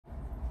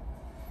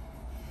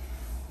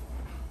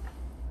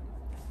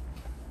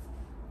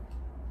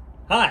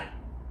Hi,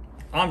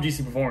 I'm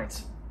GC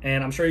Performance,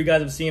 and I'm sure you guys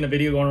have seen a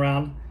video going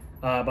around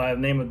by the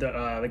name of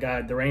the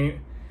guy, the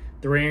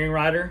Rain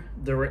Rider.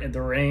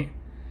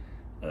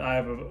 I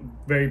have a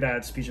very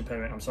bad speech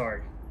impediment, I'm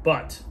sorry.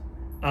 But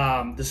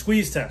the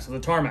squeeze test of the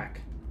Tarmac.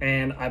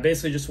 And I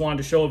basically just wanted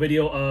to show a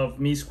video of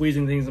me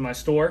squeezing things in my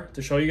store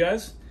to show you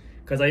guys.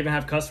 Because I even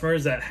have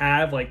customers that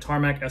have like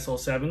Tarmac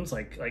SL7s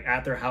like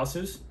at their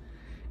houses.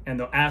 And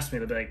they'll ask me,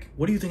 they'll be like,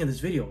 what do you think of this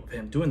video of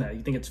him doing that?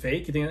 You think it's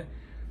fake? You think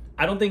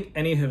I don't think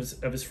any of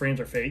his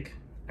frames are fake,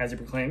 as he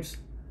proclaims.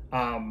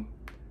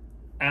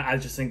 I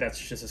just think that's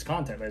just his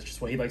content. That's just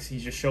what he likes. He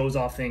just shows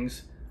off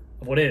things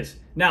of what is.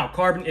 Now,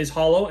 carbon is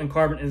hollow, and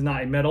carbon is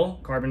not a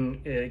metal.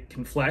 Carbon, it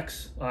can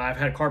flex. I've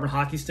had carbon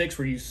hockey sticks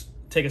where you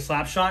take a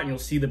slap shot and you'll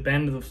see the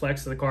bend of the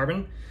flex of the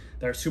carbon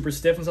that are super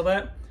stiff and stuff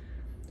like that.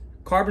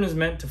 Carbon is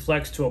meant to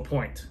flex to a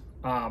point.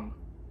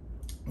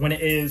 When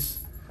it is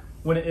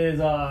in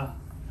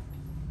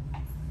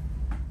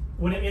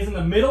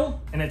the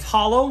middle and it's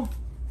hollow,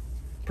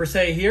 per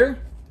se here,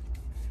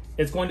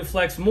 it's going to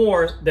flex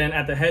more than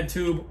at the head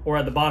tube or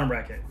at the bottom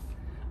bracket.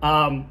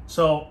 I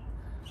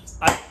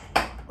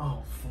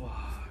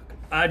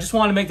just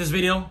wanted to make this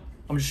video.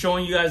 I'm just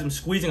showing you guys I'm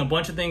squeezing a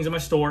bunch of things in my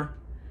store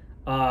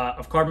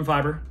of carbon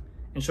fiber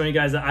and showing you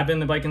guys that I've been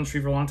in the bike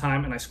industry for a long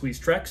time, and I squeeze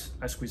Treks,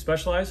 I squeeze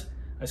Specialized,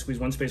 I squeeze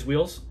Winspace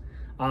wheels,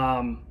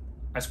 I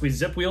squeeze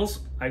Zipp wheels.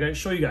 I gotta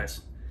show you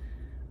guys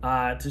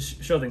to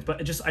show things, but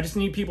I just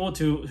need people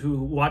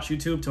who watch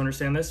YouTube to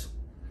understand this.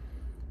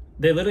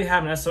 They literally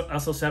have an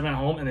SL7 at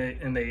home,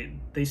 and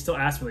they still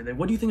ask me, like,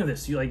 what do you think of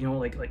this? You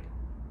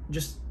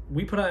just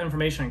we put out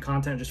information and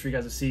content just for you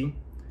guys to see,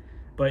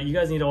 but you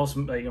guys need to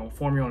also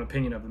form your own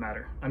opinion of the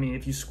matter. I mean,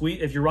 if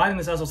you're riding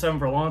this SL7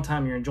 for a long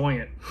time, you're enjoying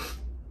it.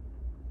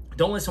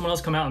 Don't let someone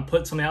else come out and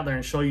put something out there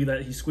and show you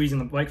that he's squeezing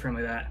the bike frame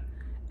like that,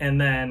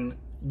 and then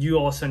you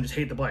all of a sudden just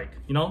hate the bike.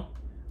 You know,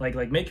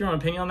 like make your own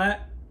opinion on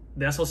that.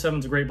 The SL7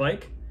 is a great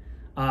bike,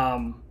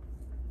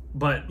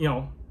 but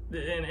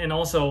and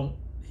also.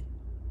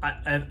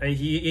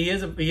 He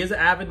is an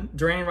avid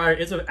draining rider,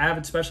 is an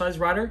avid Specialized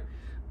rider,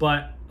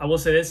 but I will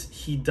say this,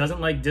 he doesn't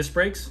like disc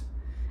brakes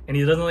and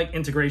he doesn't like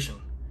integration.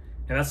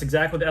 And that's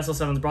exactly what the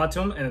SL7's brought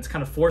to him, and it's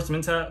kind of forced him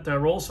into that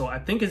role. So I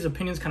think his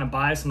opinion's kind of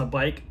biased on the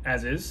bike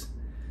as is.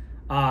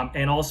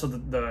 And also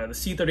the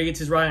C38s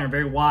he's riding are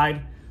very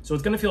wide, so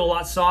it's going to feel a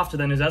lot softer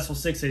than his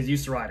SL6 that he's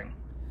used to riding.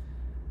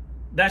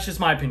 That's just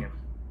my opinion.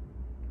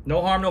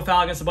 No harm, no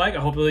foul against the bike. I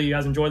hope you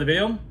guys enjoy the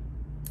video.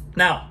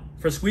 Now,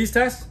 for squeeze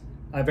test,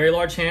 I have very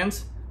large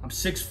hands. I'm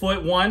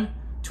 6'1",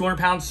 200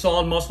 pounds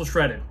solid muscle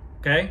shredded,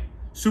 okay?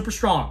 Super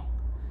strong.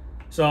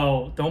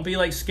 So don't be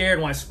like scared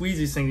when I squeeze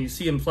these things. You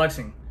see them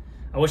flexing.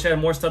 I wish I had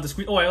more stuff to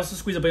squeeze. Oh, I also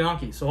squeeze a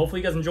Bianchi. So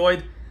hopefully you guys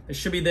enjoyed. It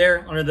should be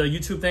there under the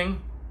YouTube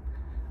thing.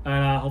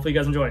 And hopefully you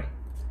guys enjoy.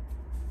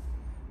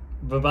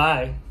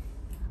 Bye-bye.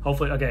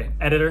 Hopefully, okay,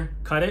 editor,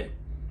 cut it.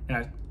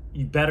 And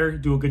you better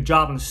do a good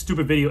job on the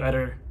stupid video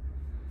editor.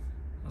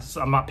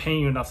 So I'm not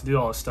paying you enough to do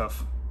all this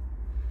stuff.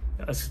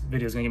 This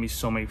video is gonna give me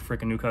so many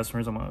freaking new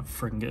customers. I'm gonna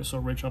freaking get so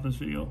rich off this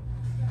video.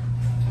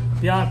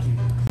 Bianchi.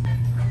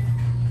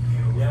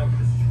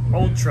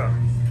 Ultra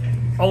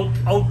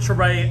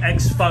Ray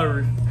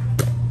X4.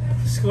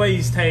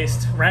 Squeeze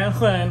taste. Round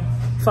one.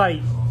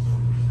 Fight.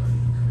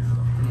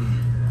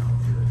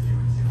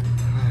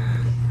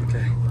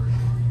 Okay.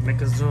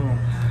 Make a zoom.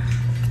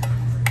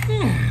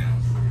 You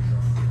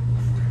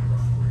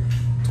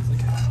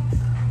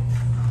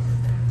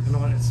know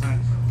what? It's not.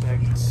 I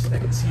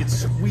can see it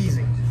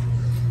squeezing.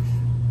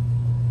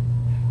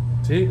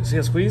 See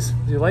a squeeze?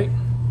 See a light?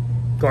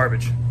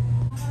 Garbage.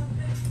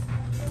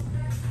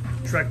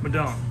 Trek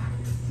Madone.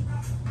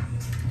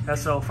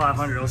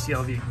 SL500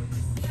 OCLV.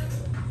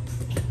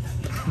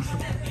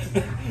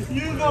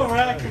 You know,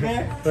 rack,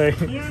 man. Wait.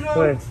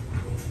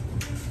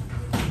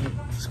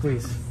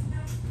 Squeeze.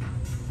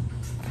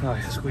 Oh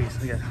yeah, squeeze.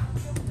 Yeah.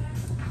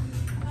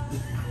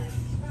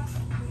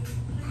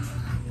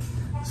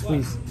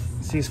 Squeeze.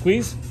 See a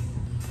squeeze?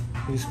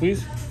 See a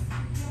squeeze?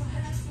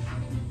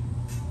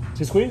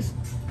 See a squeeze?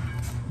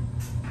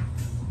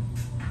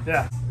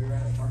 Yeah.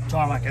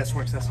 Tarmac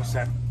sworks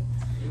SL7.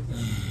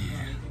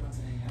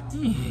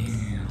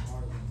 Yeah.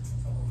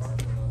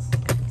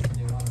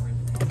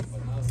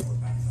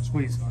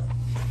 Squeeze.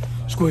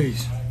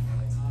 Squeeze.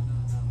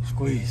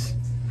 Squeeze.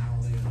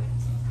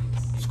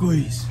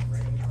 Squeeze.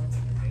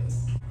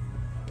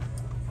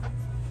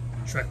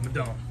 Trek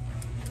Madone.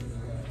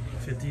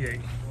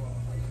 58.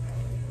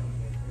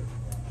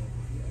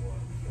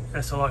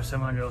 SLR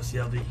 700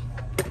 OCLV.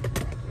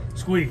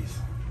 Squeeze.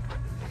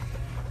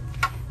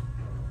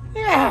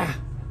 Yeah.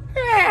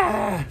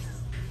 Yeah.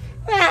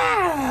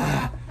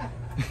 Ah.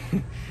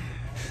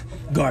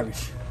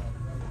 Garbage.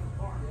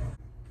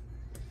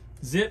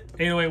 Zipp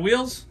 808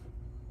 wheels.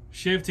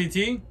 Shiv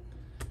TT.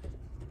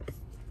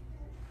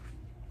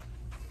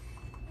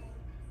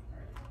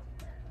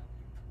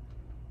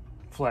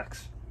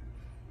 Flex.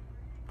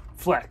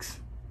 Flex.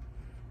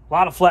 A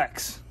lot of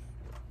flex.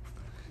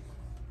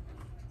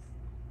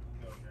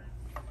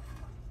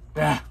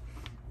 Yeah.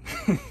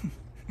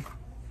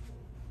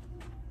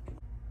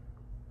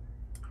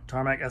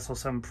 Tarmac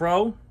SL7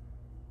 Pro.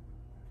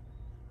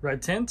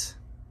 Red tint.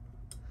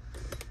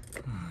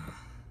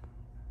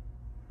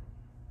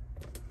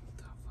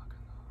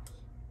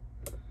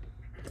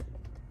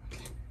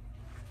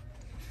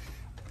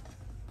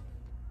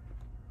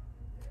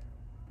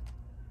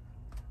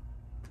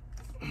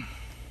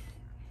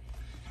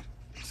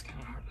 It's kind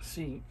of hard to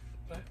see,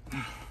 but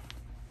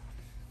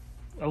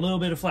a little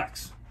bit of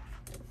flex.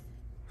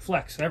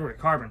 Flex everywhere.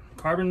 Carbon.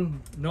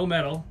 Carbon, no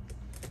metal.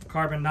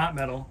 Carbon, not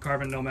metal.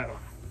 Carbon, no metal.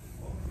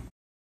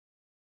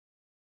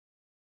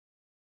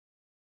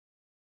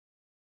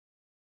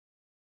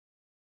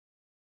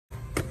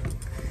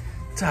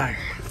 Tire.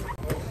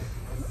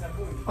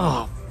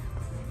 Oh.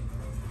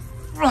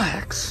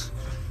 Flex.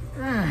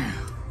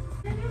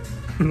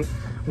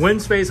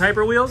 Winspace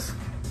hyper wheels.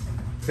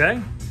 Okay.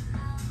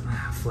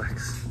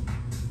 Flex.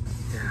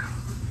 Yeah.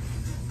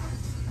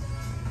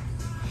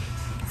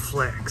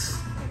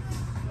 Flex.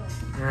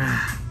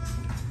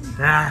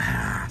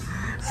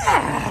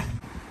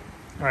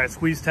 All right,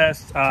 squeeze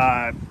test.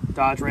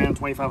 Dodge Ram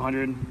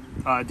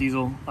 2500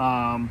 diesel.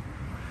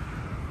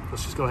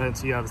 Let's just go ahead and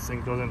see how this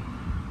thing goes in.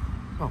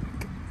 Oh my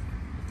god.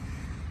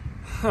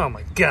 Oh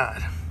my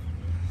god.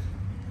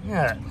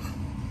 Yeah.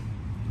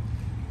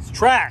 It's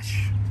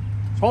trash.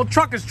 This whole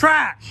truck is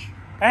trash.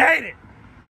 I hate it.